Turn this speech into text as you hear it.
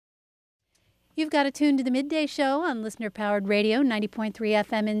You've got it tuned to the Midday Show on listener-powered radio, 90.3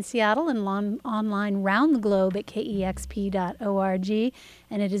 FM in Seattle and online round the globe at KEXP.org.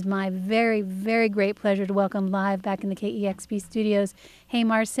 And it is my very, very great pleasure to welcome live back in the KEXP studios, Hey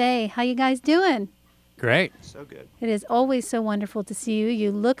Marseilles. How you guys doing? Great. So good. It is always so wonderful to see you.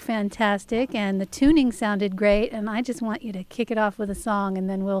 You look fantastic, and the tuning sounded great. And I just want you to kick it off with a song, and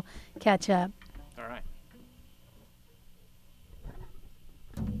then we'll catch up. All right.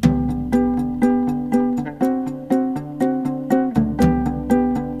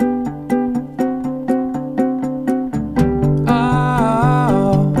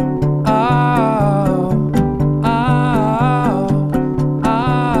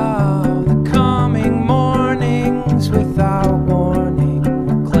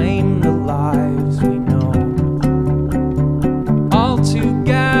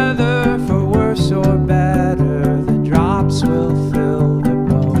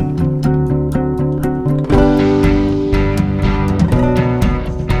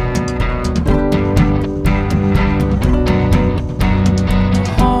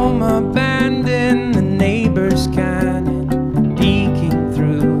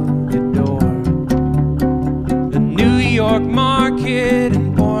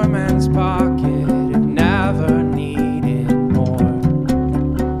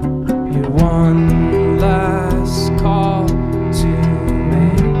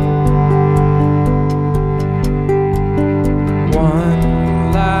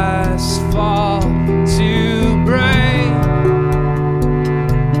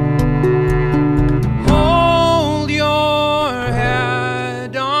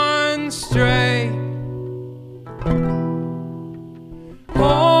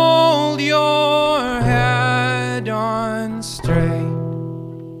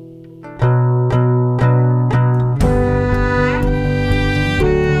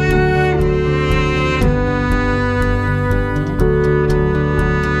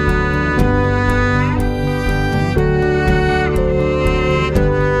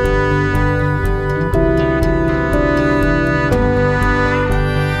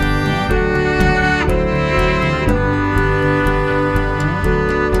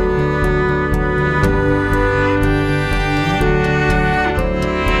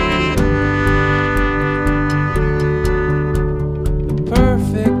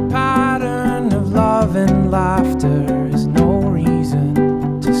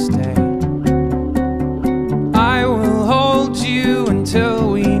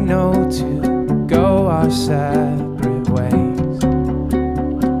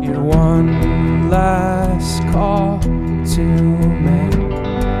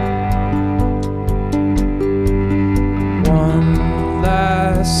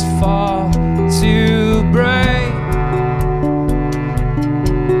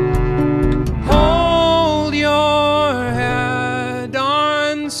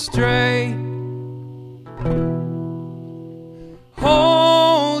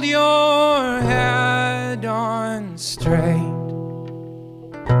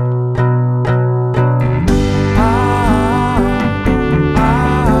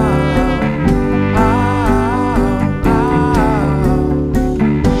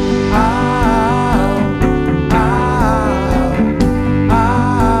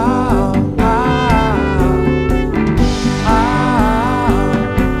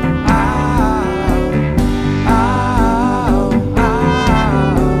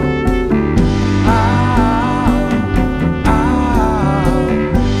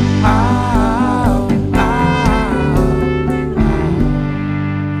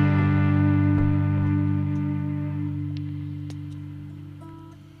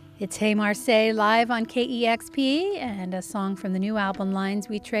 It's Hey Marseilles live on KEXP, and a song from the new album, Lines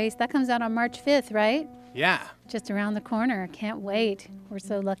We Trace. That comes out on March 5th, right? Yeah. Just around the corner. Can't wait. We're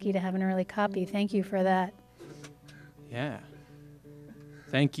so lucky to have an early copy. Thank you for that. Yeah.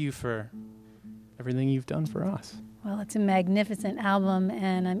 Thank you for everything you've done for us. Well, it's a magnificent album,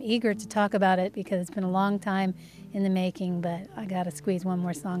 and I'm eager to talk about it because it's been a long time in the making, but I got to squeeze one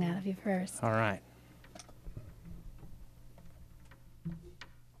more song out of you first. All right.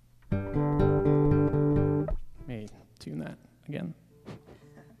 Maybe tune that again.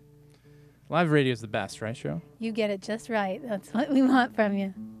 Live radio is the best, right, Cheryl? You get it just right. That's what we want from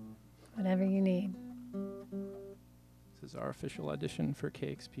you. Whatever you need. This is our official audition for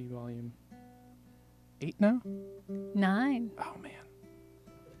KEXP Volume 8 now? 9. Oh, man.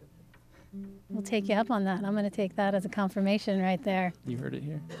 We'll take you up on that. I'm going to take that as a confirmation right there. You heard it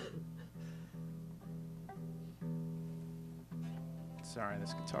here. Sorry,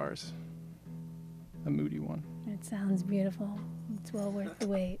 this guitar's a moody one. It sounds beautiful. It's well worth the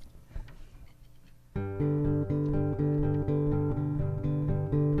wait.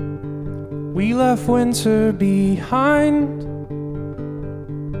 We left winter behind,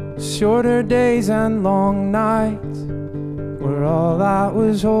 shorter days and long nights were all that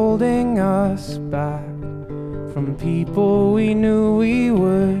was holding us back from people we knew we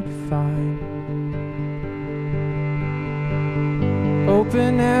would find.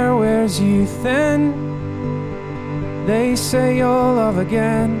 Open air wears you thin, they say you'll love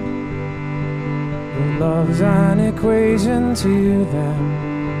again, but love's an equation to them.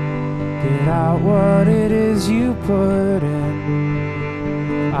 Get out what it is you put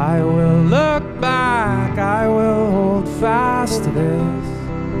in. I will look back, I will hold fast to this.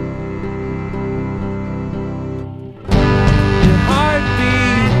 Your heart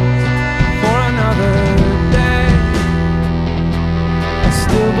beats for another day. I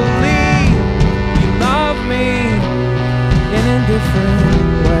still believe you love me in a different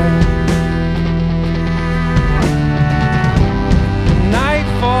way. The night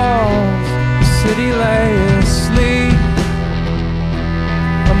falls, the city lay asleep.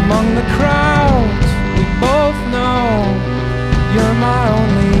 Among the crowds, we both know you're my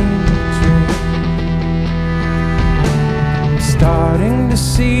only dream. I'm starting to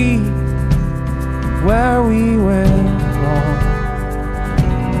see where we went wrong.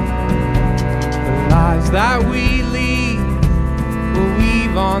 The lives that we lead will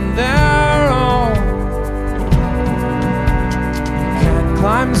weave on their own. You can't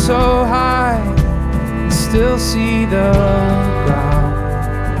climb so high and still see the ground.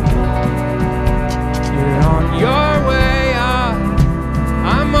 You're on your way up,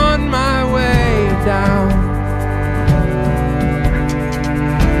 I'm on my way down.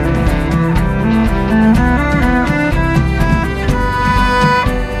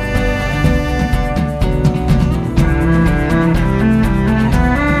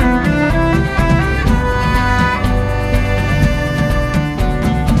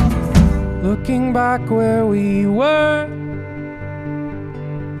 Looking back where we were,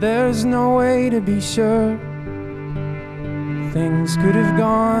 there's no way to be sure. Things could have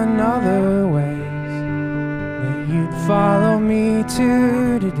gone other ways, that you'd follow me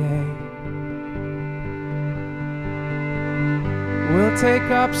to today. We'll take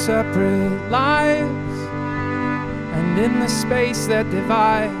up separate lives, and in the space that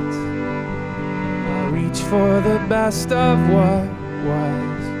divides, I'll reach for the best of what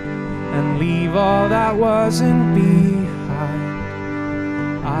was, and leave all that wasn't behind.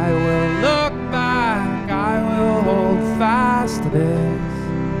 I will look back, I will hold fast to this.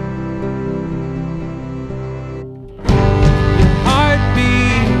 Your heart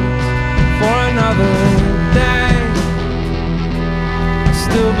beats for another day. I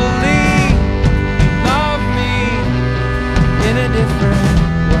still believe you love me in a different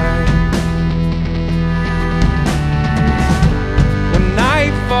way. When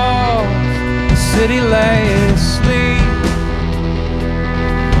night falls, the city lay asleep.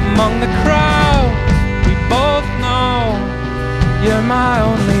 Among the crowds, we both know you're my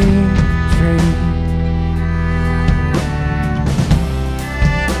only dream.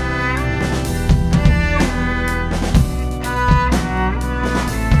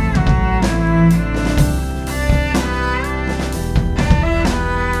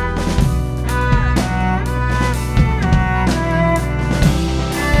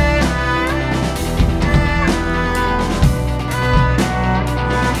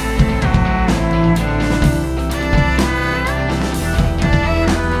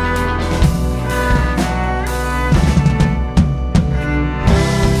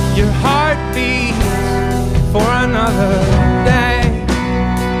 For another day,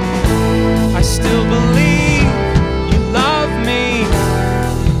 I still believe you love me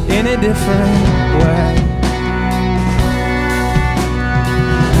in a different way.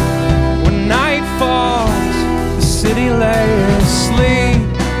 When night falls, the city lay asleep.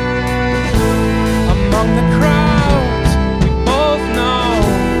 Among the crowds, we both know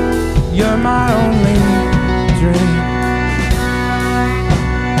you're my only dream.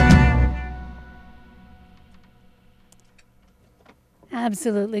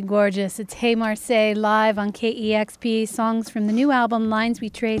 Absolutely gorgeous. It's Hey Marseilles live on KEXP. Songs from the new album Lines We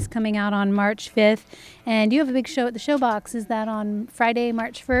Trace coming out on March 5th. And you have a big show at the Showbox. Is that on Friday,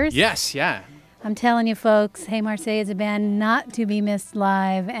 March 1st? Yes, yeah. I'm telling you folks, Hey Marseilles is a band not to be missed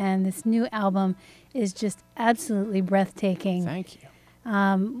live. And this new album is just absolutely breathtaking. Thank you.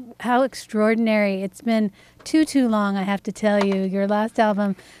 How extraordinary. It's been too long, I have to tell you. Your last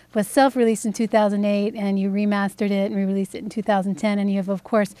album was self-released in 2008, and you remastered it and re-released it in 2010, and you have, of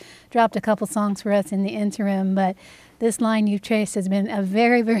course, dropped a couple songs for us in the interim. But this line you've traced has been a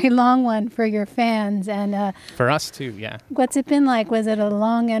very, very long one for your fans. And for us too, yeah. What's it been like? Was it a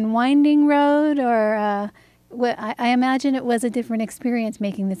long and winding road, or I imagine it was a different experience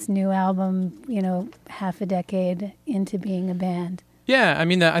making this new album, half a decade into being a band. Yeah, I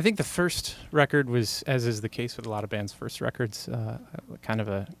mean, I think the first record was, as is the case with a lot of bands' first records, kind of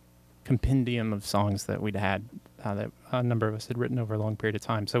a compendium of songs that we'd had that a number of us had written over a long period of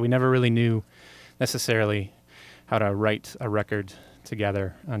time. So we never really knew necessarily how to write a record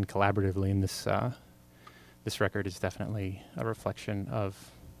together and collaboratively. And this record is definitely a reflection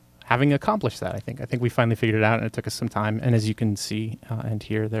of having accomplished that. I think we finally figured it out, and it took us some time. And as you can see and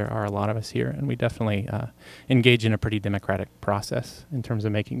hear, there are a lot of us here, and we definitely engage in a pretty democratic process in terms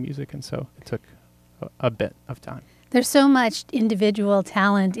of making music. And so it took a bit of time. There's so much individual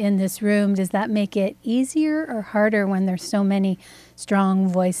talent in this room. Does that make it easier or harder when there's so many strong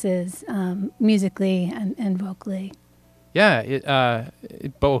voices musically and vocally? Yeah,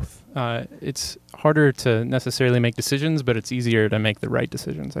 it both. It's harder to necessarily make decisions, but it's easier to make the right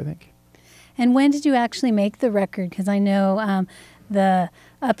decisions, I think. And when did you actually make the record? Because I know the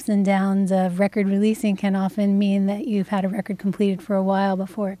ups and downs of record releasing can often mean that you've had a record completed for a while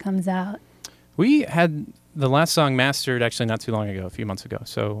before it comes out. We had the last song mastered actually not too long ago, a few months ago.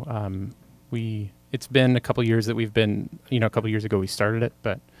 So it's been a couple years that we've been, a couple years ago we started it,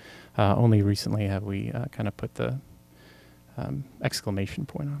 but only recently have we kind of put the exclamation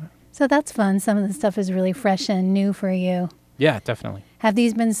point on it. So that's fun. Some of the stuff is really fresh and new for you. Yeah, definitely. Have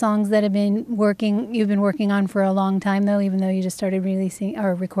these been songs that you've been working on for a long time though, even though you just started releasing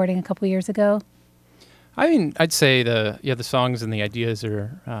or recording a couple years ago? I mean, I'd say the songs and the ideas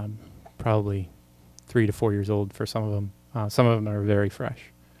are probably 3 to 4 years old for some of them. Some of them are very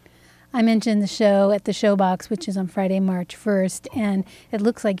fresh. I mentioned the show at the Showbox, which is on Friday, March 1st, and it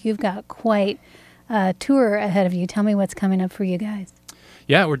looks like you've got quite a tour ahead of you. Tell me what's coming up for you guys.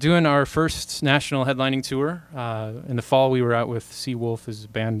 Yeah, we're doing our first national headlining tour. In the fall, we were out with Seawolf, as a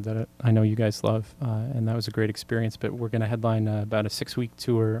band that I know you guys love, and that was a great experience. But we're going to headline about a 6-week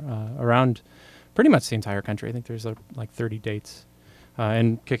tour around pretty much the entire country. I think there's like 30 dates.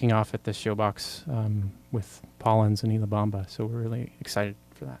 And kicking off at the Showbox with Pollens and Ila Bamba. So we're really excited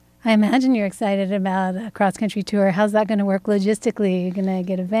for that. I imagine you're excited about a cross-country tour. How's that going to work logistically? You're going to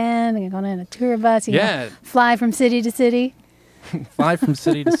get a van? You're going to go in a tour bus? You're going to fly from city to city? Fly from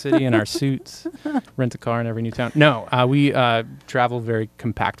city to city in our suits. Rent a car in every new town. No, we travel very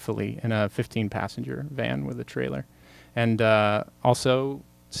compactfully in a 15-passenger van with a trailer. And also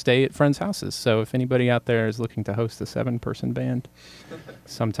stay at friends' houses. So if anybody out there is looking to host a 7-person band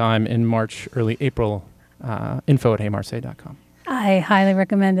sometime in March, early April, info@heymarseille.com. I highly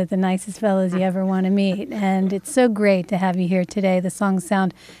recommend it. The nicest fellows you ever want to meet. And it's so great to have you here today. The songs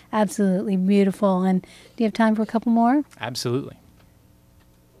sound absolutely beautiful. And do you have time for a couple more? Absolutely.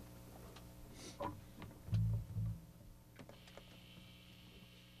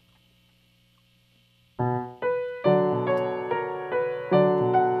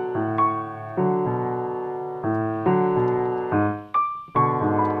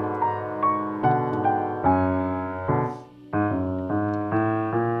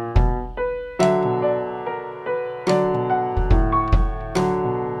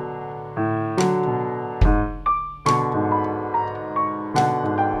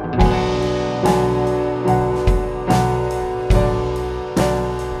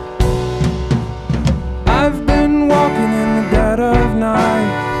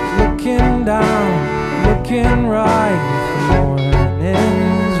 Looking right, if the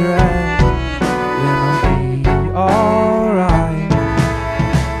morning's red, then I'll be alright.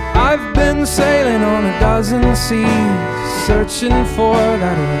 I've been sailing on a dozen seas, searching for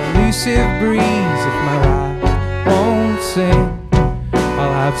that elusive breeze. If my ride won't sing,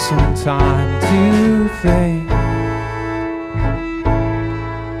 I'll have some time to think.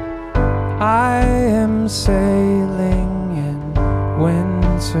 I am sailing in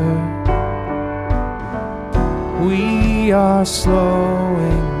winter. We are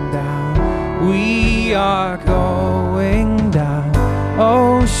slowing down, we are going down.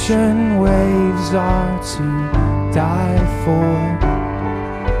 Ocean waves are to die for.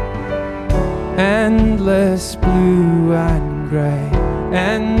 Endless blue and gray,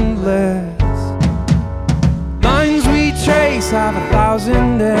 endless. Lines we trace have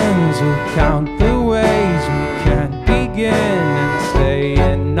 1,000 ends. We'll count the ways we can't begin and stay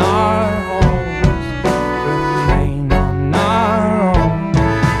in our home.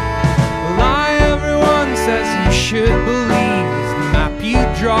 Should believe is the map you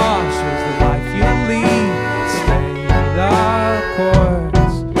draw shows the life you'll lead. Stay the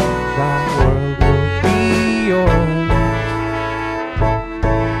course, that world will be yours.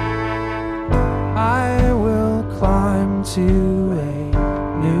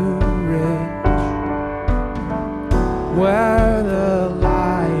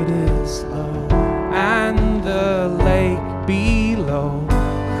 soul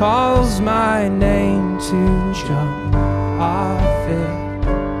calls my name to jump off it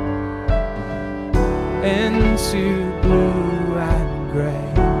into blue and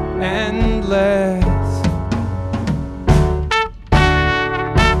gray, endless.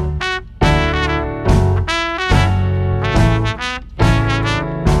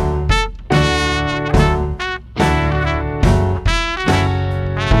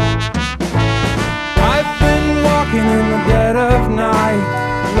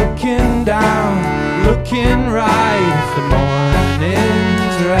 Looking down, looking right. If the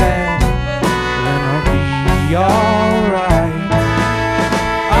morning's red, then I'll be alright.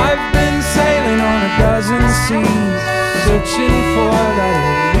 I've been sailing on a dozen seas, searching for that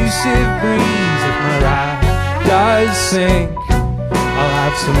elusive breeze. If my raft does sink, I'll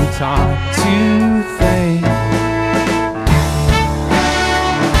have some time to think.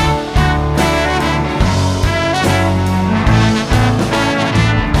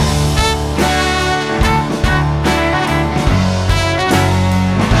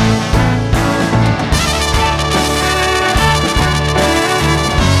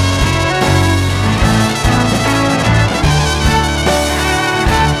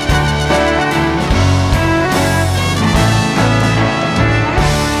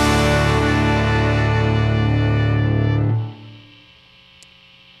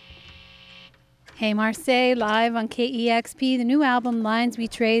 Hey Marseille, live on KEXP, the new album Lines We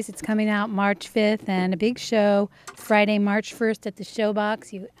Trace. It's coming out March 5th, and a big show Friday, March 1st at the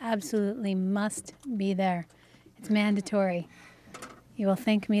Showbox. You absolutely must be there. It's mandatory. You will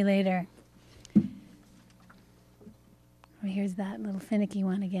thank me later. Oh, here's that little finicky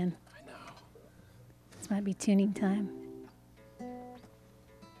one again. I know. This might be tuning time.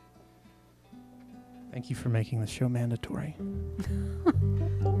 Thank you for making the show mandatory.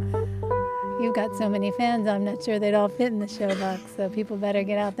 You've got so many fans, I'm not sure they'd all fit in the Showbox, so people better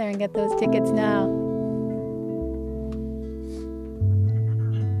get out there and get those tickets now.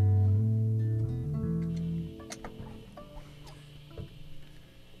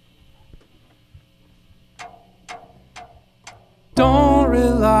 Don't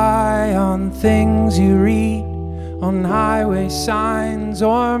rely on things you read on highway signs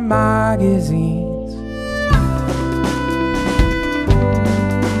or magazines.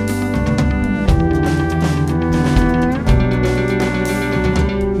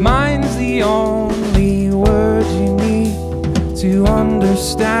 Mine's the only word you need to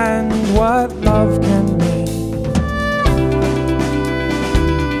understand what love can mean.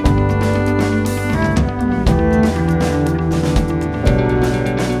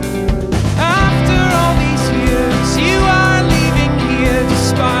 After all these years, you are leaving here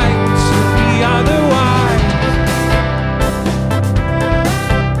despite what should be otherwise.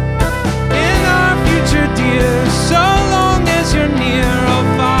 In our future, dear, so long as you're near, I'll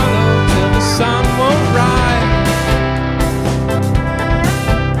follow till the sun won't rise.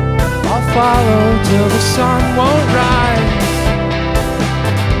 I'll follow till the sun won't rise.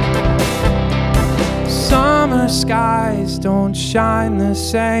 Summer skies don't shine the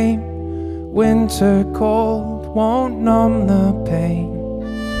same. Winter cold won't numb the pain.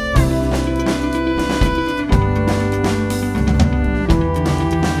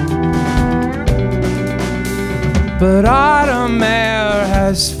 But autumn air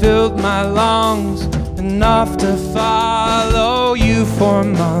has filled my lungs enough to follow you for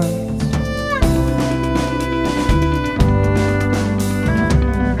months.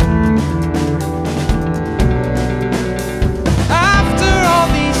 After all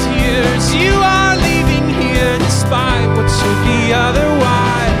these years, you are leaving here despite what should be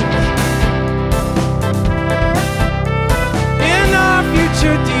otherwise. In our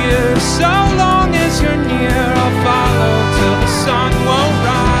future, dear, so long as you're near, I'll follow till the sun won't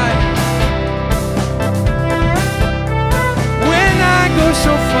rise. When I go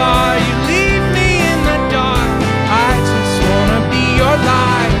so far, you leave me in the dark. I just wanna be your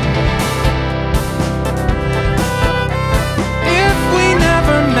light. If we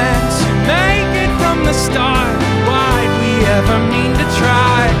never meant to make it from the start, why'd we ever mean to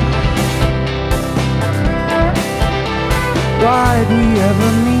try? Why'd we ever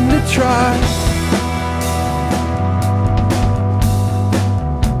mean to try?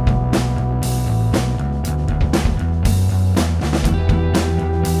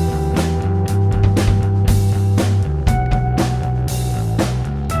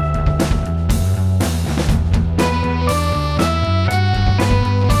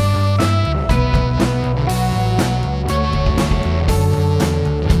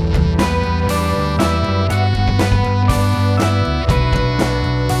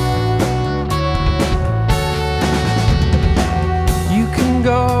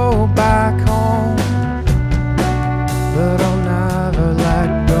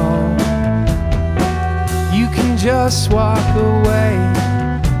 just walk away.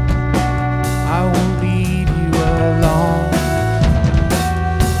 I won't leave you alone.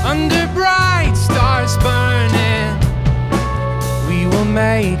 Under bright stars burning, we will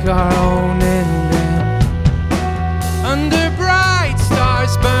make our own ending. Under bright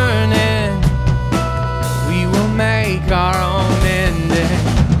stars burning, we will make our own ending.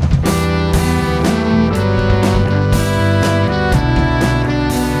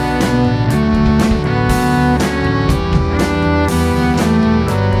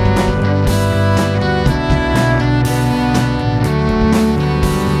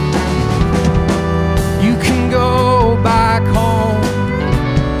 You can go back home,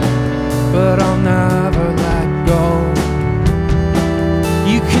 but I'll never let go.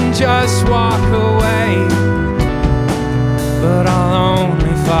 You can just walk away, but I'll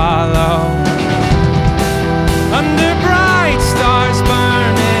only follow. Under bright stars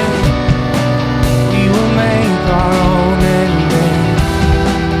burning, we will make our own ending.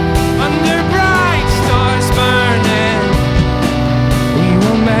 Under bright stars burning, we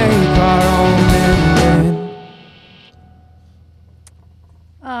will make our own ending.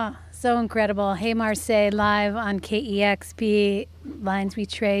 Ah, so incredible. Hey Marseille, live on KEXP. Lines We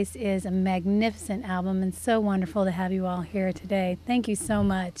Trace is a magnificent album and so wonderful to have you all here today. Thank you so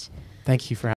much. Thank you for